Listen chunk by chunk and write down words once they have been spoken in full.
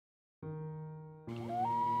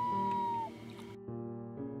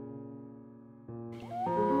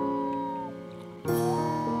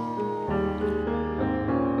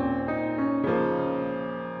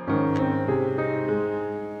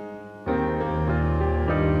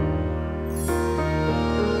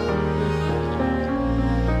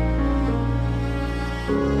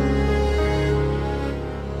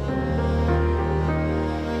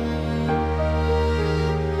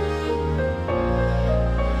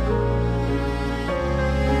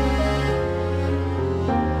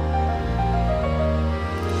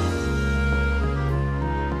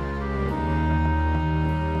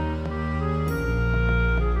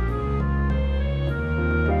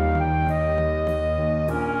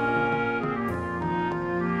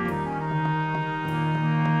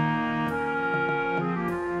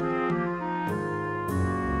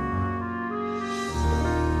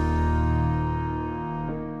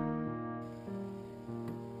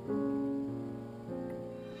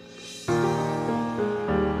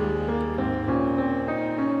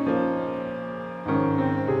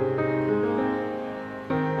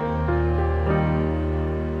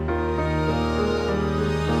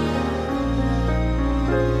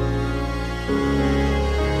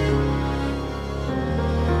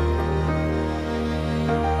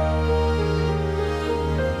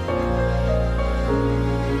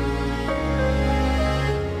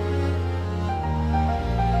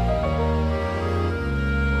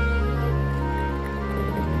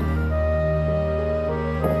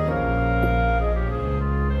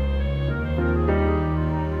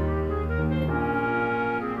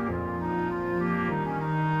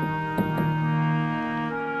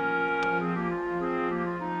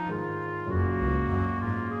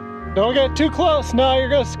Don't get too close now, you're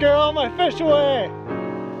gonna scare all my fish away.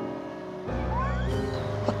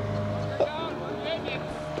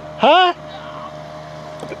 Huh?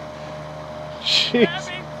 Jeez.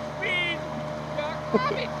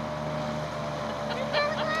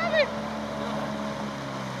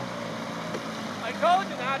 I told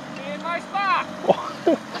you not to be in my spot.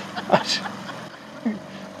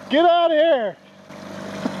 Get out of here.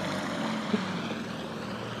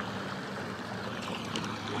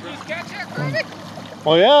 Did you catch it, Randy?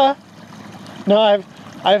 Well, yeah. No,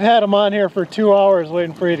 I've had them on here for 2 hours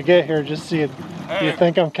waiting for you to get here. Just see, Hey. you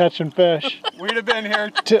think I'm catching fish? We'd have been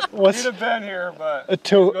here. What's We'd have been here, but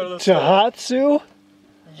to Hatsu?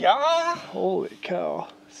 yeah. Holy cow!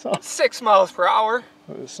 6 miles per hour.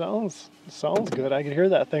 It sounds good. I could hear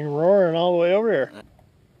that thing roaring all the way over here.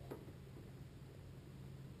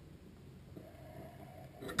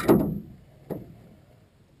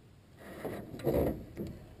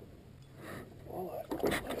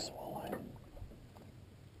 Walleye, nice walleye.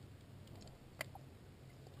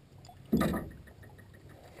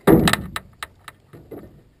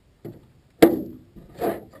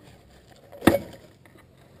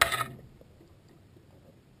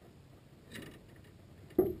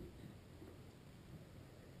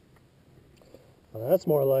 Well, that's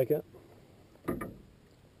more like it.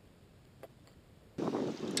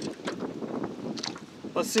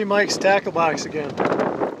 Let's see Mike's tackle box again.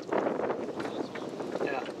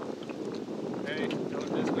 Yeah. Hey,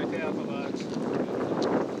 don't miss my tackle box.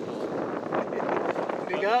 What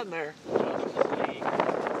do you got in there? That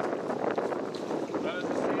was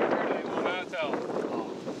the standard, I will not tell.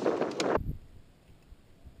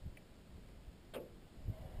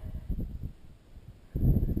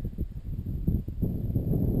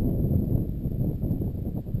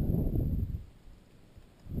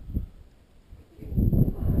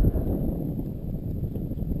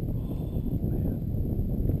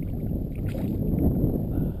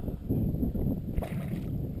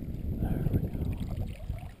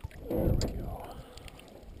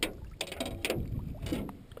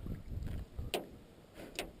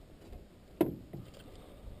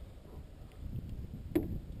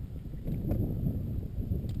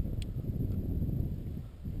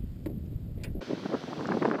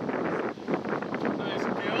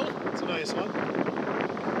 Nice one.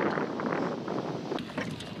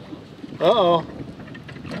 Uh-oh.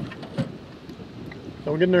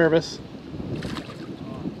 Don't get nervous. Did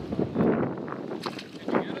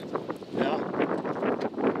you get it? Yeah.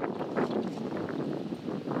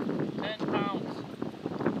 10 pounds.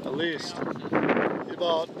 At least.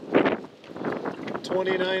 About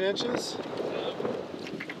 29 inches.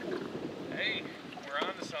 Hey, we're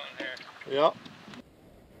on to something here. Yep.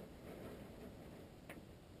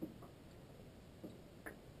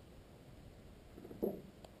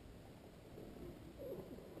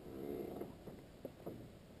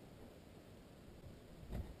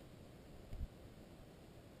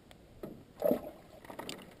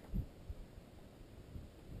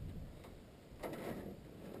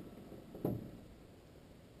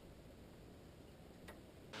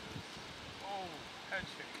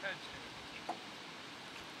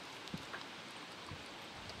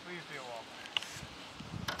 Please be a walleye.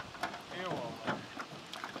 Be a walleye.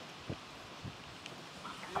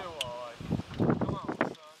 Be a walleye. Come on,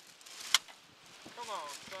 son. Come on,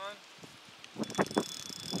 son.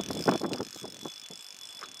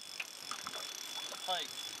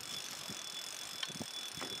 Pike.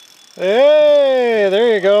 Hey, there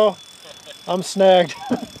you go. I'm snagged.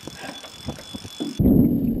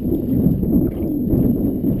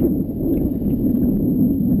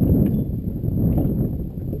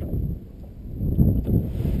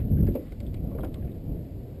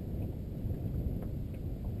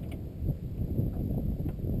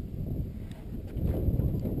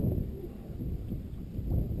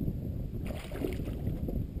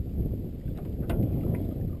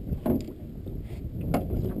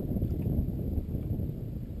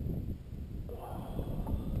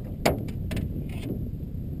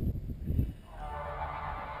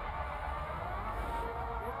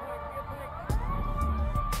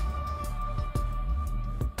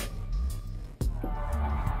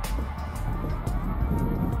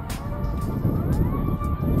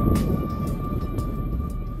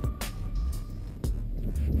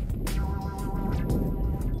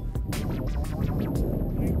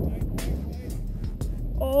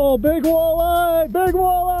 Oh, big walleye! Big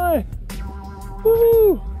walleye!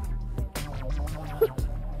 Woo!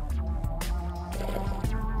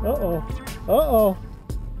 Uh-oh. Uh-oh.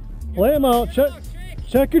 Lay him out.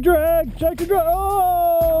 Check your drag. Check your drag.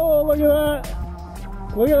 Oh, look at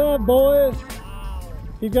that. Look at that, boys.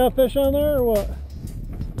 You got fish on there or what?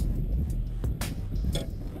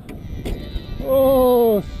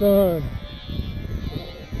 Oh, son.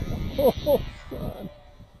 Oh, son.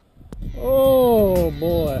 Oh,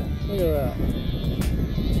 boy. Look at that.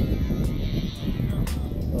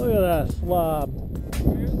 Look at that slob.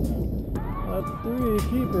 That's 3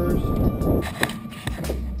 keepers.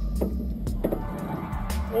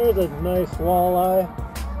 There's a nice walleye.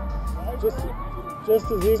 Just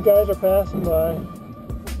as these guys are passing by.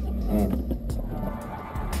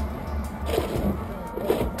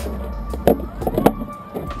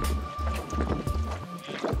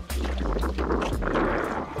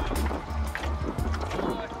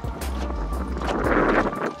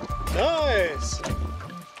 Nice!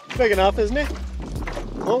 Big enough, isn't he?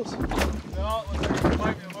 Close. No, it looks like it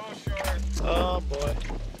might be a little short. Oh boy.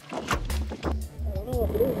 I don't know if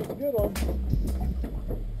it is. It's a good one.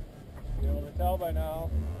 You'll be able to tell by now.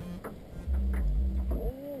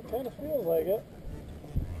 Kind of feels like it.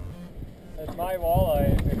 It's my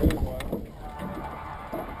walleye if it is one.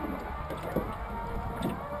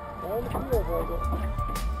 Kind of feels like it.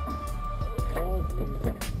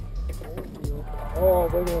 Oh,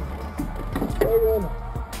 big one. Big one.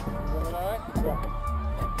 Gemini? Yeah.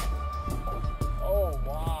 Oh,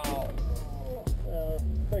 wow.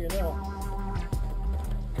 Big enough.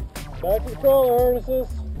 Back to the crawler harnesses.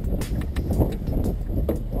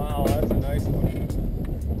 Wow, that's a nice one.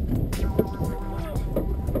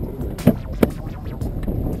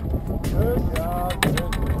 Good job. Good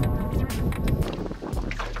job.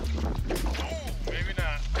 Maybe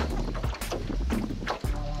not.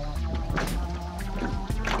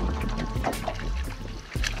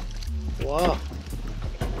 Wow.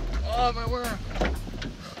 Oh, my worm.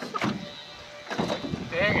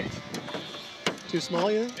 Dang it. Too small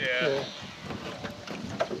yet? Yeah.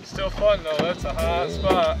 Still fun though, that's a hot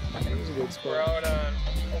spot. That was a good We're spot. out on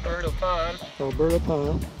Alberta Pond. Alberta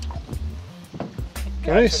Pond.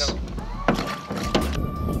 Nice.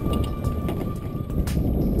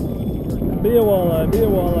 Be a walleye, be a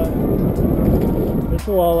walleye. It's a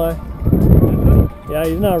walleye. Yeah,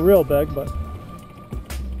 he's not real big, but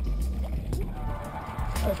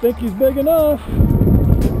I think he's big enough.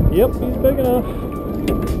 Yep, he's big enough.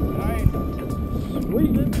 Nice.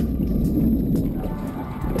 Sweet.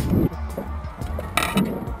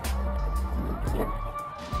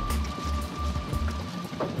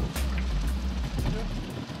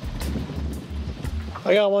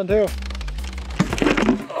 I got one too.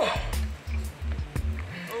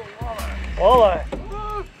 Walleye.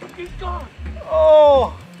 Oh, he's gone.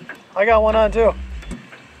 Oh, I got one on too.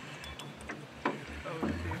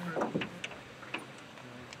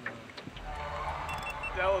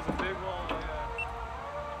 That was a big walleye.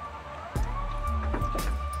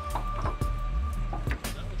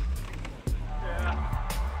 Yeah.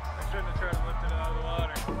 I shouldn't have tried to lift it out of the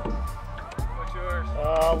water. What's yours?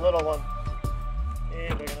 Little one.